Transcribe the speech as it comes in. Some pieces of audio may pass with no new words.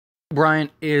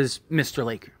Bryant is Mr.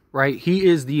 Laker, right? He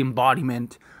is the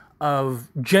embodiment of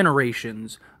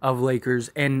generations of Lakers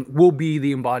and will be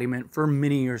the embodiment for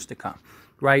many years to come,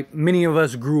 right? Many of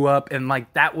us grew up and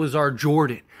like that was our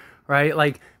Jordan, right?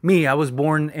 Like me, I was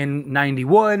born in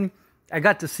 91. I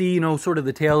got to see, sort of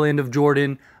the tail end of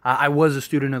Jordan. I was a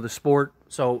student of the sport,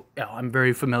 so I'm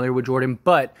very familiar with Jordan.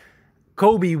 But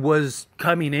Kobe was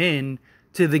coming in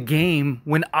to the game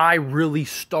when I really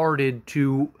started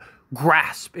to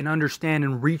grasp and understand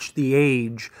and reach the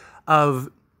age of,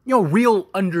 real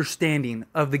understanding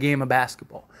of the game of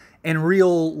basketball and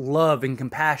real love and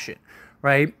compassion,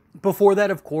 right? Before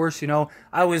that, of course,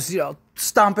 I was,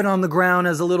 stomping on the ground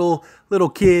as a little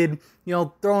kid,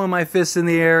 throwing my fists in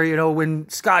the air, when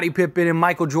Scottie Pippen and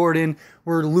Michael Jordan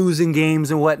were losing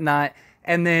games and whatnot,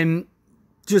 and then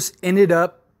just ended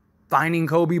up finding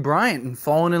Kobe Bryant and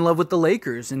falling in love with the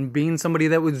Lakers and being somebody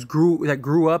that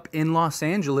grew up in Los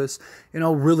Angeles,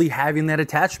 really having that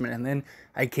attachment. And then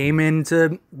I came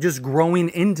into just growing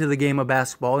into the game of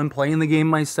basketball and playing the game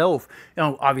myself.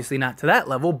 Obviously not to that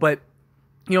level, but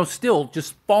still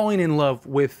just falling in love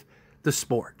with the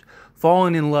sport,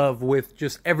 falling in love with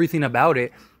just everything about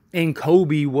it. And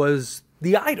Kobe was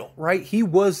the idol, right? He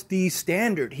was the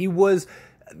standard. He was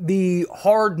the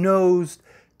hard-nosed,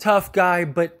 tough guy,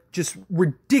 but just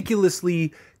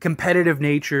ridiculously competitive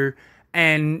nature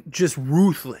and just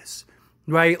ruthless,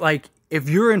 right? Like if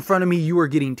you're in front of me, you are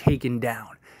getting taken down.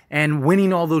 And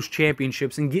winning all those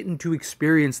championships and getting to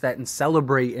experience that and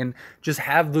celebrate and just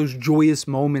have those joyous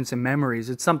moments and memories.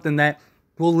 It's something that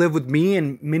will live with me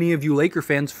and many of you Laker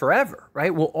fans forever,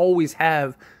 right? We'll always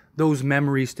have those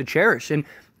memories to cherish. And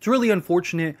it's really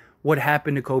unfortunate what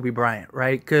happened to Kobe Bryant,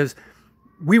 right? Because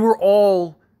we were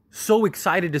all so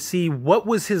excited to see what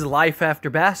was his life after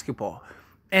basketball.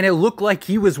 And it looked like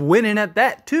he was winning at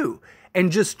that too.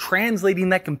 And just translating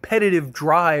that competitive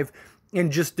drive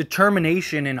and just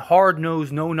determination and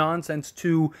hard-nosed, no-nonsense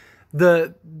to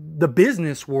the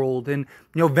business world and,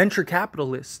 venture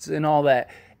capitalists and all that.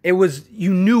 It was,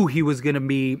 you knew he was going to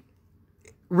be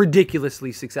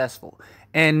ridiculously successful.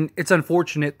 And it's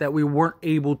unfortunate that we weren't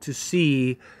able to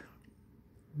see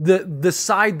the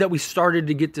side that we started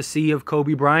to get to see of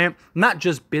Kobe Bryant, not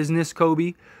just business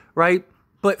Kobe, right?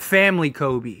 But family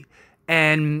Kobe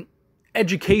and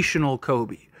educational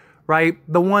Kobe, right?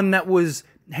 The one that was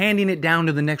handing it down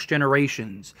to the next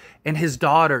generations and his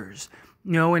daughters,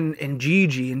 and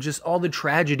Gigi and just all the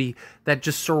tragedy that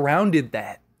just surrounded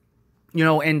that,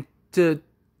 and to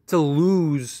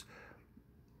lose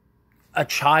a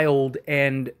child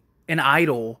and an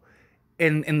idol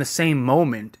in the same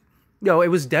moment, it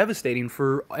was devastating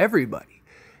for everybody,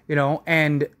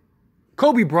 and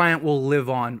Kobe Bryant will live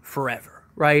on forever,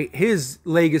 right? His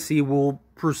legacy will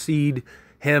precede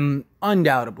him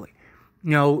undoubtedly.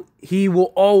 He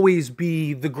will always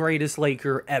be the greatest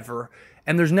Laker ever,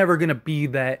 and there's never going to be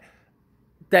that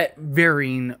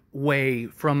varying way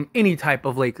from any type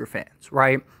of Laker fans,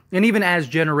 right? And even as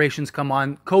generations come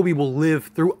on, Kobe will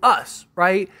live through us,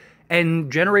 right?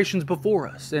 And generations before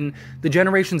us and the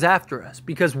generations after us,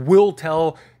 because we'll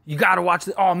tell, you got to watch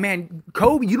this. Oh man,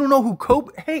 Kobe, you don't know who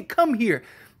Kobe, hey, come here,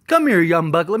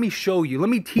 young buck, let me show you, let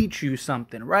me teach you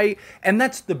something, right? And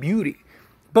that's the beauty.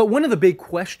 But one of the big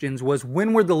questions was,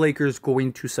 when were the Lakers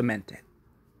going to cement it,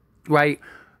 right?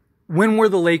 When were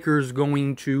the Lakers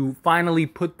going to finally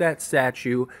put that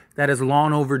statue that is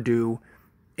long overdue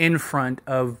in front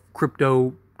of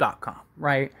crypto.com,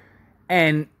 right?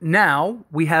 And now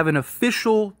we have an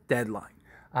official deadline,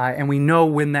 and we know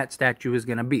when that statue is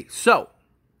going to be. So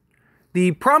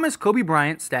the promised Kobe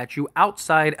Bryant statue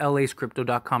outside LA's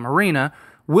crypto.com arena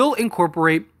will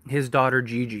incorporate his daughter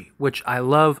Gigi, which I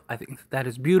love. I think that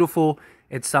is beautiful.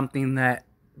 It's something that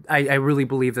I really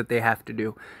believe that they have to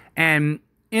do. And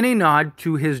in a nod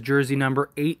to his jersey number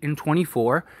 8 and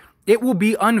 24, it will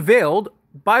be unveiled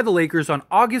by the Lakers on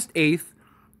August 8th,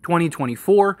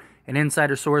 2024. An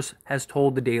insider source has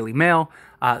told the Daily Mail.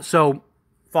 So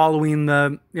following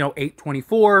the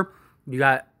 8/24, you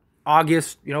got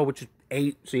August, which is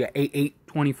 8, so you got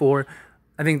 8/8/24.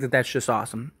 I think that that's just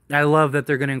awesome. I love that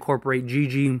they're going to incorporate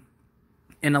Gigi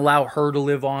and allow her to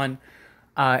live on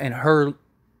and her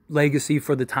legacy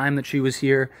for the time that she was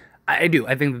here. I do.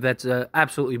 I think that that's an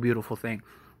absolutely beautiful thing.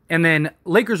 And then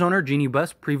Lakers owner Jeannie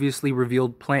Buss previously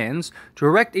revealed plans to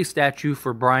erect a statue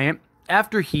for Bryant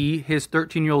after his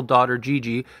 13-year-old daughter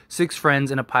Gigi, 6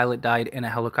 friends, and a pilot died in a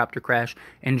helicopter crash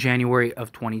in January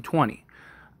of 2020.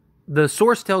 The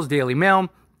source tells Daily Mail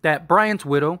that Bryant's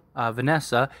widow,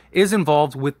 Vanessa, is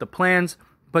involved with the plans,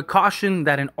 but cautioned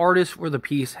that an artist for the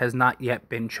piece has not yet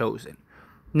been chosen.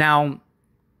 Now,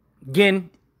 again,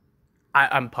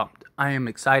 I'm pumped. I am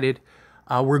excited.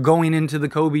 We're going into the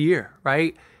Kobe year,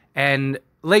 right? And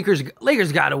Lakers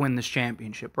got to win this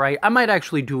championship, right? I might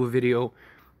actually do a video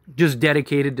just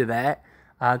dedicated to that,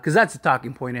 because that's a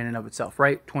talking point in and of itself,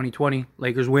 right? 2020,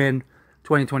 Lakers win.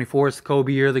 2024 is the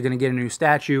Kobe year. They're going to get a new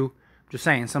statue. Just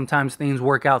saying, sometimes things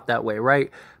work out that way, right?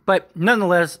 But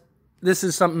nonetheless, this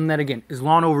is something that, again, is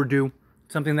long overdue.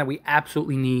 Something that we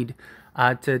absolutely need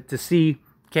to see.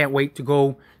 Can't wait to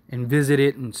go and visit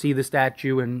it and see the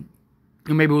statue, and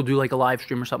maybe we'll do like a live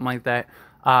stream or something like that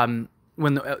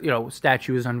when the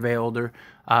statue is unveiled, or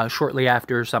shortly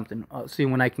after or something. I'll see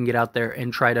when I can get out there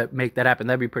and try to make that happen.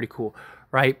 That'd be pretty cool,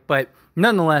 right? But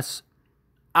nonetheless,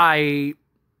 I'm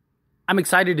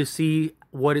excited to see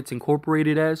what it's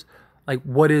incorporated as. Like,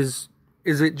 what is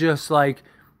it just like,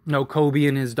 Kobe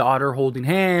and his daughter holding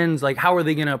hands? Like, how are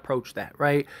they going to approach that,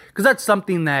 right? Because that's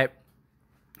something that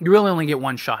you really only get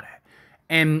one shot at.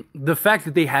 And the fact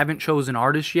that they haven't chosen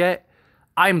artists yet,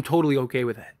 I'm totally okay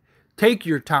with that. Take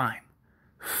your time.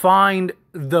 Find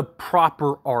the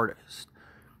proper artist.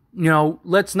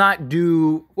 Let's not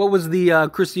do, what was the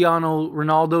Cristiano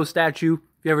Ronaldo statue?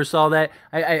 If you ever saw that,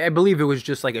 I believe it was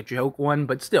just like a joke one,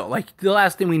 but still, like, the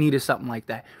last thing we need is something like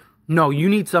that. No, you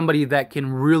need somebody that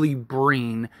can really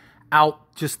bring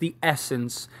out just the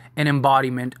essence and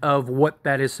embodiment of what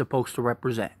that is supposed to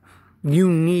represent. You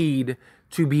need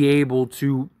to be able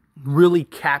to really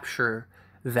capture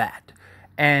that.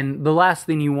 And the last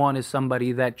thing you want is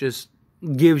somebody that just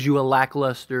gives you a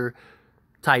lackluster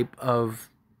type of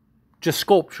just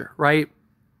sculpture, right?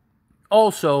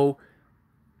 Also,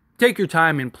 take your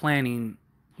time in planning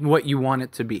what you want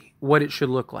it to be, what it should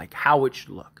look like, how it should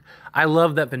look. I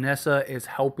love that Vanessa is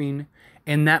helping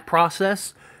in that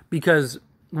process, because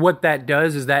what that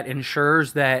does is that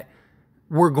ensures that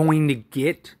we're going to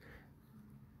get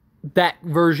that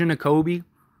version of Kobe,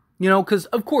 because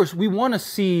of course we want to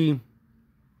see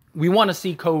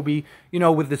Kobe,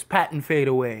 with this patent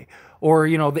fadeaway, or,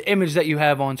 the image that you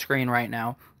have on screen right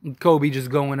now, Kobe just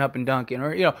going up and dunking,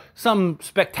 or, some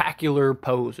spectacular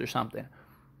pose or something.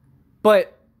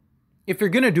 But if you're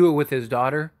going to do it with his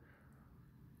daughter,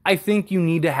 I think you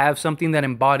need to have something that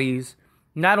embodies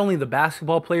not only the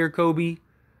basketball player Kobe,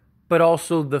 but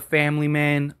also the family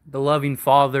man, the loving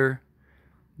father,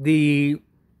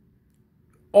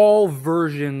 all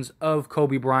versions of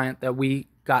Kobe Bryant that we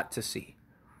got to see,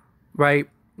 right?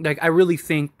 Like, I really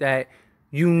think that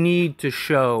you need to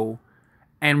show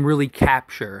and really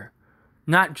capture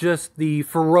not just the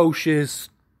ferocious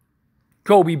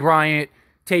Kobe Bryant,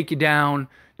 take you down,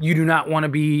 you do not want to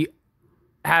be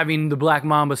having the Black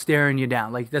Mamba staring you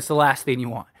down. Like, that's the last thing you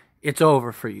want. It's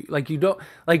over for you. Like, you don't,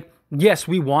 like, yes,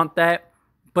 we want that,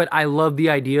 but I love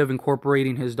the idea of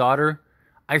incorporating his daughter.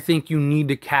 I think you need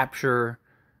to capture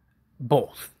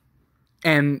both.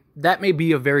 And that may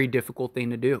be a very difficult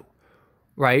thing to do,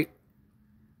 right?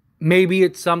 Maybe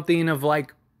it's something of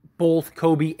like both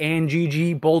Kobe and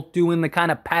Gigi both doing the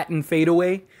kind of patent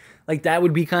fadeaway. Like, that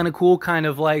would be kind of cool, kind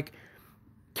of like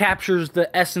captures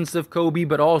the essence of Kobe,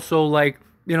 but also like,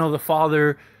 the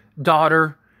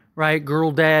father-daughter, right?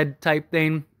 Girl-dad type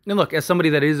thing. And look, as somebody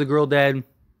that is a girl-dad,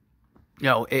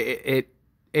 it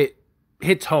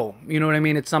hits home. You know what I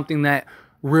mean? It's something that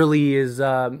really is,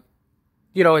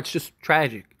 it's just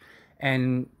tragic.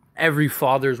 And every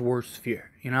father's worst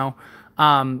fear,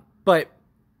 But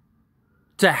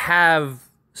to have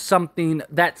something,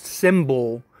 that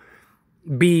symbol,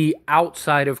 be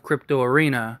outside of crypto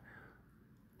arena,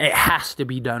 it has to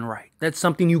be done right. That's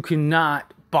something you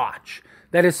cannot botch.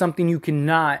 That is something you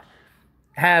cannot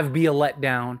have be a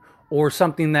letdown, or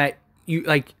something that you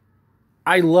like.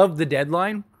 I love the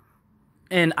deadline,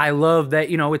 and I love that,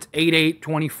 it's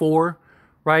 8/8/24,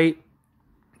 right?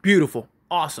 Beautiful.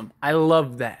 Awesome. I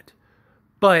love that.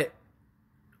 But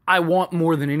I want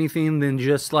more than anything than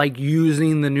just like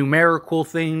using the numerical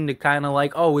thing to kind of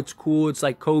like, oh, it's cool. It's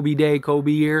like Kobe Day,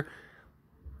 Kobe year.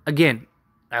 Again,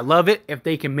 I love it. If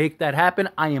they can make that happen,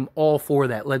 I am all for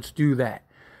that. Let's do that.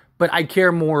 But I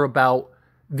care more about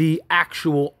the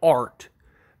actual art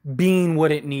being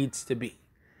what it needs to be,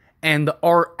 and the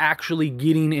art actually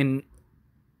getting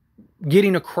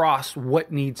across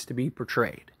what needs to be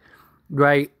portrayed,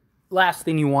 right? Last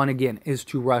thing you want, again, is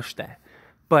to rush that.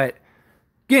 But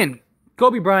again,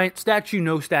 Kobe Bryant, statue,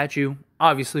 no statue.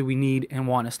 Obviously, we need and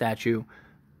want a statue.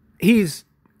 He's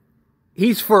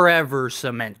forever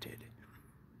cemented.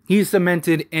 He's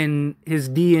cemented in his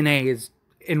DNA, is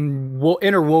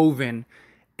interwoven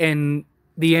in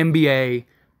the NBA,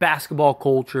 basketball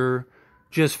culture,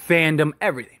 just fandom,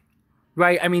 everything,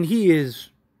 right? I mean, he is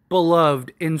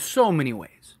beloved in so many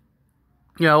ways,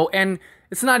 and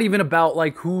it's not even about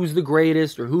like who's the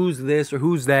greatest or who's this or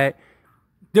who's that.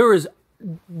 there is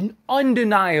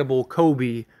undeniable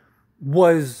Kobe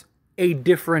was a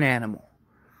different animal.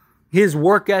 His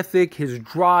work ethic, his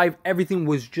drive, everything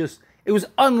was just, it was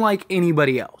unlike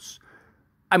anybody else.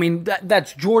 I mean,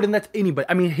 that's Jordan, that's anybody.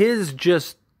 I mean, his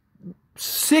just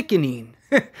sickening,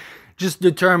 just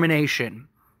determination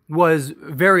was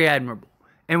very admirable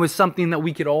and was something that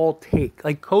we could all take.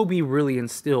 Like, Kobe really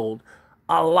instilled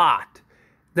a lot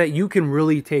that you can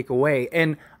really take away.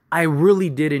 And I really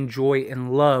did enjoy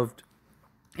and loved.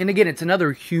 And again, it's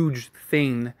another huge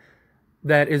thing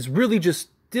that is really just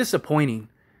disappointing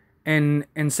and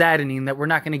saddening that we're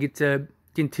not going to get to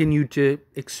continue to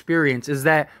experience, is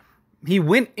that he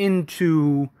went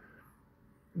into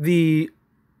the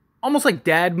almost like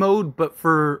dad mode, but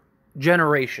for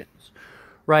generations,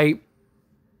 right?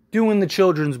 Doing the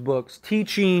children's books,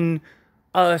 teaching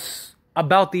us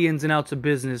about the ins and outs of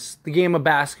business, the game of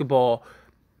basketball,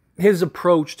 his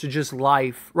approach to just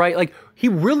life, right? Like, he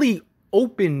really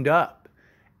opened up,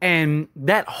 and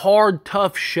that hard,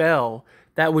 tough shell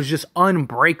that was just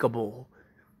unbreakable,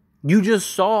 you just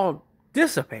saw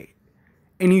dissipate.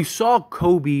 And you saw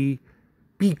Kobe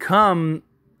become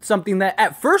something that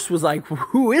at first was like,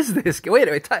 who is this? Wait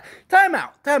a minute, time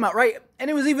out, right? And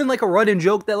it was even like a running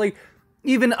joke that, like,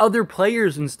 even other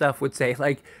players and stuff would say,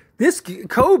 like, this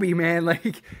Kobe, man,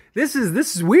 like, this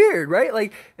is weird, right?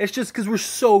 Like, it's just because we're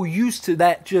so used to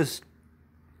that. Just,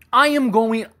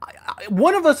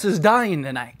 one of us is dying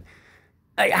tonight.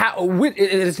 Like,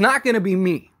 it's not going to be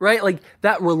me, right? Like,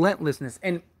 that relentlessness,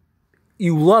 and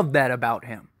you love that about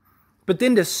him. But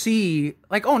then to see,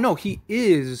 like, oh no, he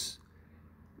is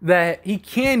that, he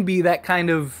can be that kind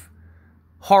of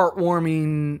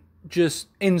heartwarming, just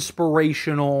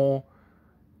inspirational,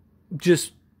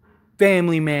 just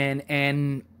family man,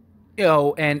 and, you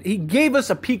know, and he gave us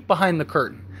a peek behind the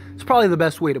curtain. It's probably the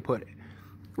best way to put it,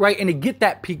 right? And to get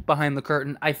that peek behind the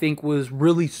curtain, I think, was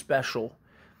really special.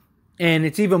 And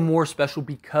it's even more special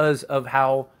because of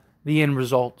how the end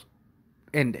result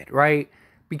ended, right?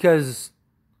 Because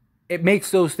it makes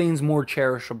those things more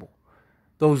cherishable,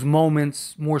 those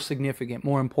moments more significant,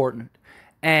 more important.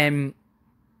 And,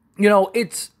 you know,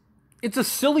 it's a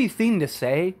silly thing to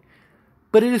say,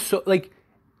 but it is so, like,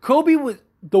 Kobe was,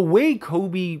 the way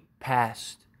Kobe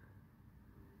passed,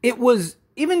 it was,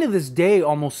 even to this day,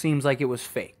 almost seems like it was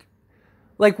fake.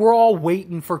 Like, we're all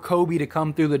waiting for Kobe to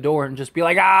come through the door and just be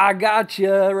like, I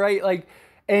gotcha, right? Like,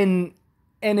 and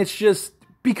it's just,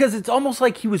 because it's almost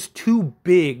like he was too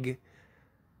big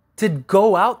to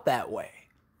go out that way.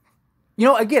 You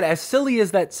know, again, as silly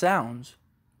as that sounds,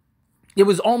 it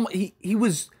was almost, he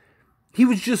was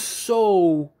just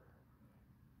so,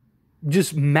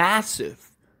 just massive.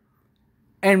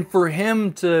 And for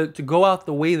him to go out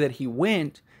the way that he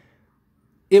went,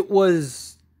 it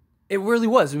really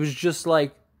was. It was just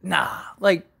like, no,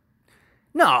 like,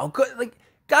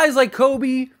 guys like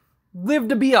Kobe lived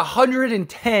to be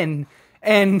 110,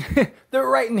 and they're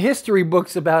writing history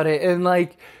books about it, and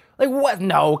like what?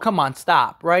 No, come on,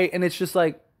 stop, right? And it's just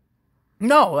like,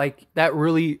 no, like, that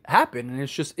really happened, and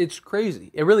it's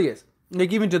crazy. It really is.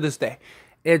 Like, even to this day,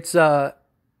 it's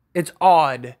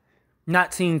odd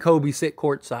not seeing Kobe sit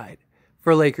courtside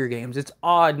for Laker games. It's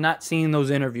odd not seeing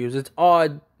those interviews. It's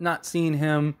odd not seeing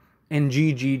him and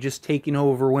Gigi just taking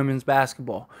over women's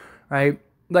basketball, right?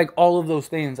 Like, all of those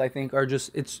things, I think, are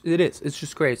just, it's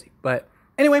just crazy. But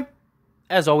anyway,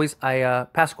 as always, I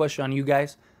pass a question on to you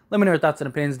guys. Let me know your thoughts and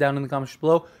opinions down in the comments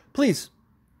below. Please,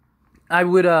 I'd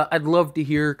love to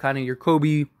hear kind of your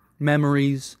Kobe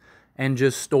memories and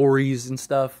just stories and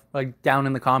stuff, like, down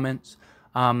in the comments.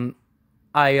 I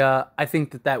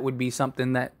think that would be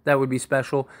something that would be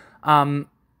special. And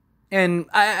I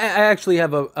actually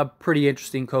have a pretty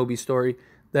interesting Kobe story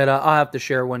that I'll have to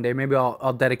share one day. Maybe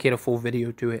I'll dedicate a full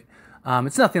video to it.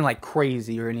 It's nothing like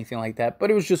crazy or anything like that,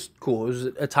 but it was just cool. It was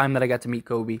a time that I got to meet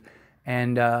Kobe.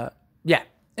 And yeah,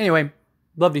 anyway,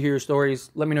 love to hear your stories.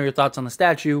 Let me know your thoughts on the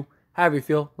statue. However you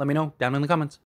feel, let me know down in the comments.